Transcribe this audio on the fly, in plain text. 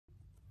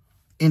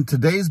In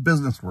today's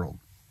business world,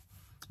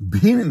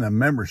 being in a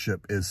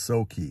membership is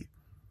so key.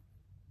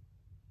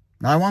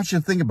 Now, I want you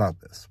to think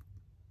about this.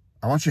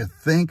 I want you to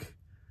think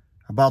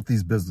about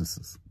these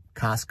businesses.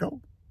 Costco,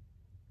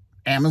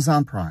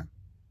 Amazon Prime,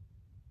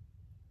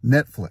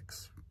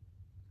 Netflix,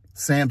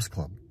 Sam's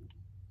Club.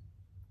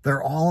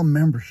 They're all a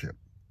membership.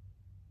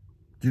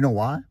 Do you know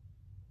why?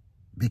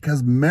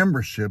 Because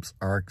memberships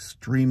are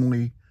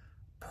extremely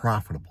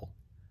profitable.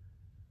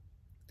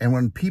 And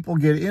when people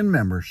get in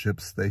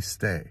memberships, they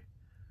stay.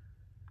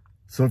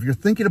 So if you're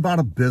thinking about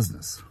a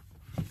business,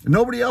 and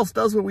nobody else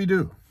does what we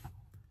do,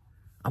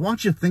 I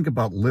want you to think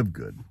about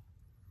LiveGood.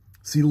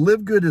 See,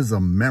 LiveGood is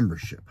a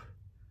membership.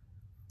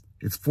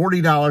 It's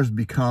 $40 to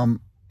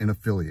become an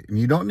affiliate. And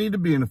you don't need to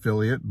be an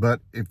affiliate,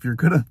 but if you're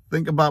going to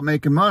think about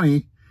making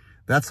money,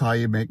 that's how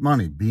you make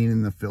money, being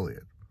an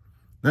affiliate.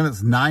 Then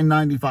it's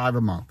 $9.95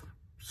 a month.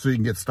 So you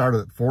can get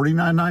started at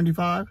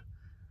 $49.95,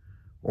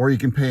 or you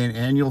can pay an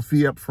annual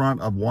fee up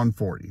front of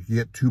 $140. You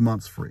get 2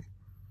 months free.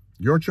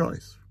 Your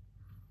choice.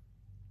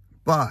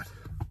 But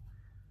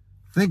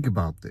think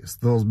about this.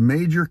 Those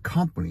major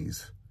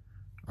companies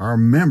are a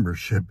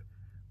membership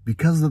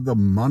because of the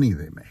money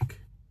they make.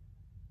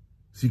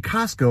 See,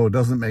 Costco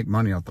doesn't make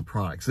money off the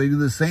products. They do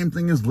the same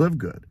thing as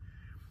LiveGood.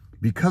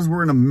 Because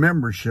we're in a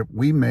membership,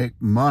 we make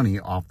money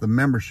off the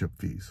membership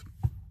fees.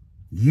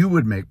 You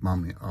would make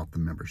money off the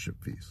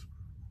membership fees.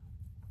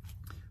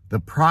 The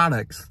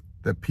products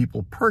that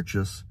people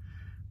purchase,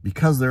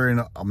 because they're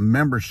in a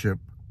membership,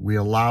 we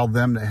allow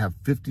them to have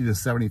 50 to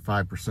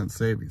 75%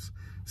 savings.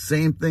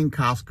 Same thing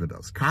Costco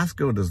does.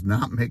 Costco does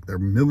not make their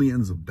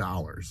millions of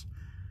dollars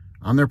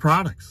on their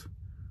products.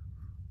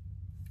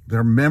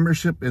 Their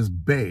membership is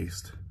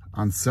based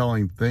on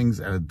selling things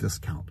at a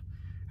discount.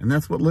 And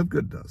that's what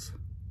LiveGood does.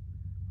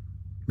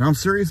 Now, I'm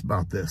serious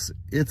about this.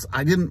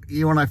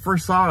 When I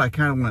first saw it, I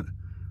kind of went,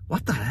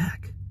 what the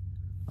heck?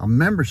 A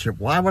membership?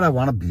 Why would I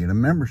want to be in a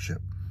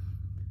membership?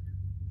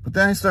 But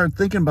then I started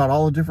thinking about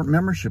all the different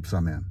memberships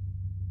I'm in,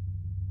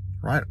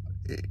 right?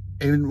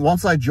 And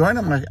once I join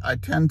them,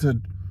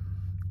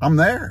 I'm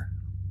there.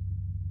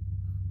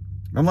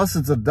 Unless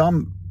it's a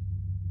dumb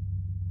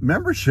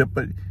membership,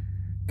 but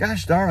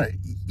gosh darn it,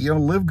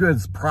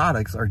 LiveGood's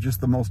products are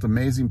just the most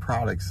amazing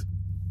products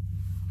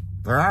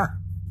there are.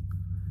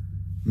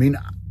 I mean,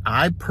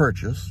 I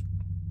purchase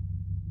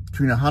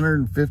between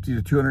 $150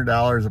 to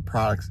 $200 of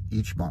products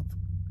each month,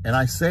 and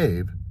I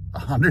save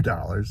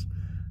 $100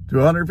 to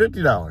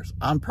 $150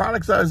 on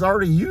products I was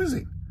already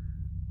using.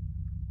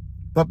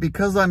 But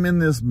because I'm in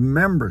this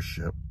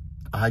membership,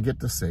 I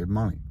get to save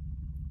money.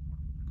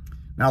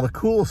 Now, the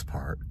coolest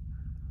part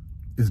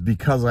is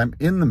because I'm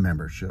in the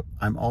membership,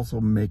 I'm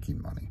also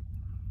making money.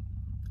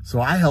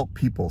 So I help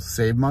people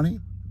save money,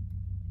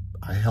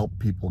 I help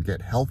people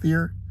get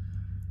healthier,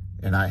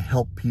 and I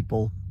help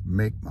people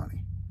make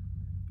money.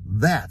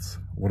 That's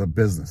what a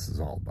business is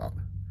all about.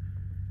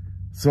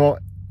 So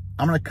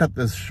I'm going to cut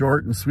this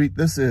short and sweet.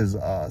 This is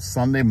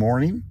Sunday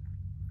morning.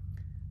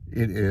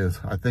 It is,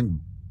 I think,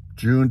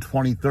 June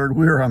 23rd.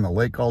 We were on the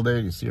lake all day.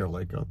 You see our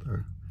lake out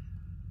there?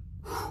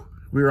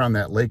 We were on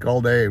that lake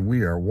all day, and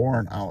we are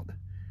worn out.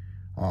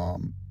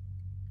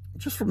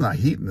 Just from the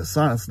heat and the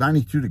sun. It's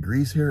 92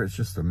 degrees here. It's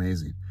just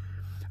amazing.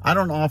 I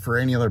don't offer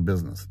any other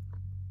business.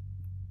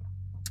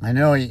 I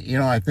know,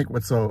 I think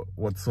what's so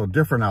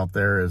different out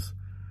there is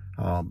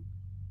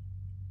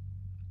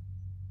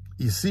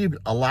you see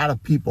a lot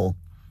of people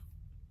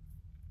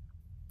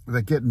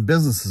that get in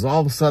businesses.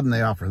 All of a sudden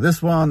they offer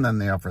this one, then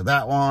they offer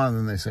that one, and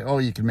then they say, oh,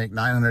 you can make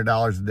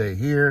 $900 a day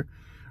here,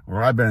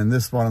 or I've been in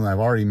this one and I've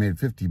already made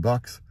 50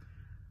 bucks.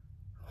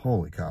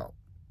 Holy cow.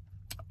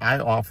 I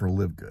offer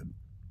LiveGood.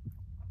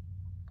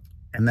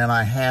 And then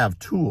I have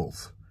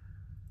tools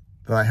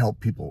that I help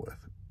people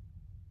with.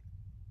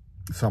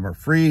 Some are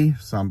free,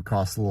 some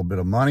cost a little bit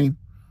of money,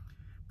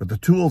 but the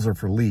tools are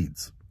for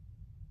leads,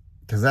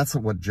 because that's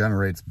what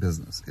generates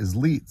business, is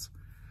leads.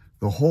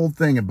 The whole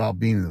thing about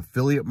being an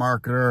affiliate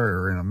marketer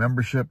or in a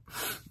membership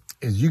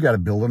is you got to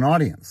build an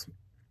audience.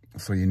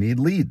 So you need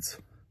leads.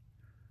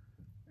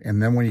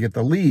 And then when you get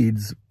the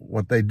leads,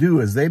 what they do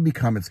is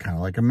it's kind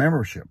of like a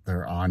membership.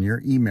 They're on your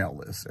email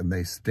list and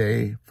they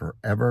stay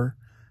forever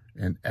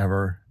and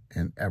ever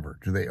and ever.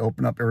 Do they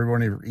open up every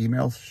one of your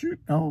emails? Shoot,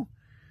 no.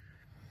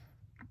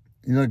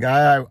 The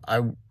guy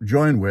I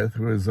joined with,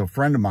 who is a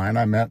friend of mine,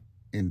 I met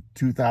in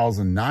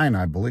 2009,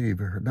 I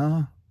believe.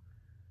 No,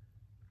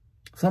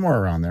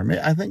 somewhere around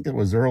there. I think it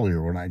was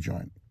earlier when I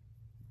joined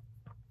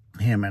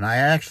him. And I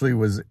actually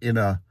was in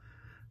a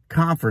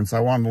conference. I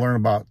wanted to learn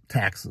about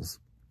taxes.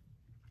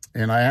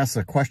 And I asked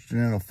a question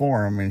in a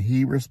forum, and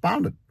he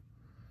responded.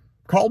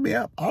 Called me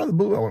up out of the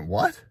blue. I went,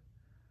 what?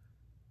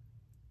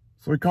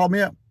 So he called me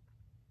up.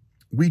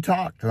 We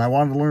talked, and I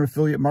wanted to learn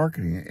affiliate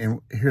marketing.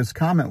 And his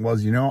comment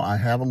was, I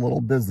have a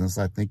little business.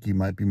 I think you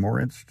might be more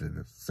interested.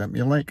 He sent me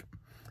a link.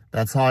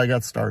 That's how I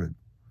got started.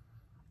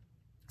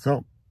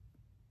 So,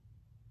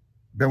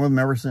 been with him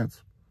ever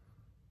since.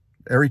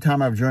 Every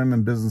time I've joined him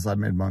in business, I've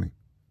made money.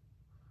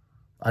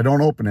 I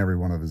don't open every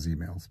one of his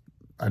emails.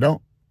 I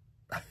don't.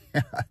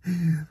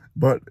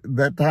 But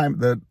that time,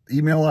 the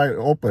email I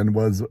opened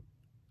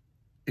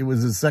it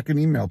was his second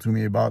email to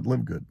me about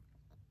LiveGood.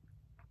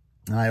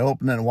 And I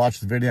opened it and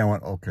watched the video. I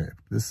went, okay,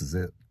 this is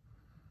it.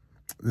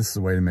 This is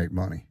the way to make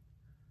money.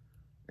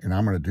 And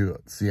I'm going to do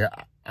it. See,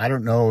 I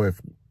don't know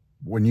if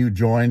when you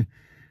join,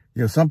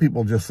 you know, some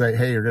people just say,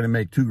 hey, you're going to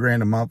make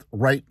 $2,000 a month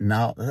right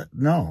now.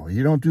 No,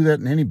 you don't do that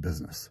in any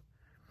business.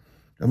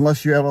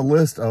 Unless you have a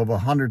list of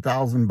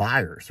 100,000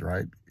 buyers,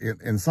 right?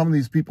 And some of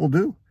these people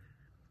do.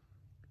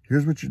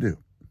 Here's what you do.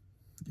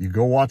 You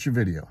go watch a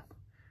video.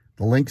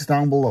 The link's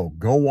down below.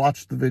 Go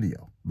watch the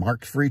video.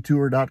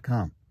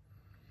 marksfreetour.com.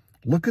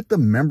 Look at the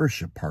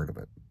membership part of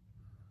it.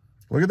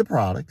 Look at the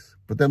products,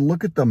 but then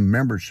look at the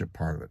membership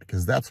part of it,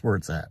 because that's where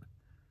it's at.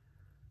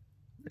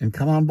 And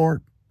come on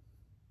board.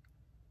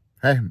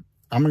 Hey,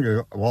 I'm going to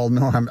go, well,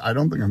 no, I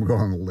don't think I'm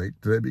going on the lake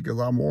today because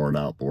I'm worn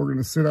out, but we're going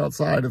to sit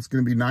outside. It's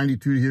going to be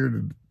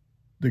 92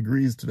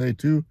 degrees today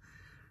too.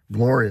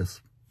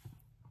 Glorious.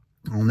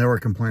 I'll never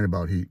complain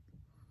about heat.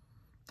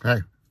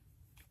 Hey,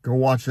 go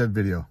watch that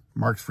video,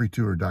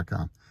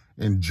 marksfreetour.com,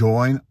 and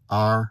join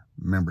our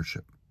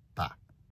membership.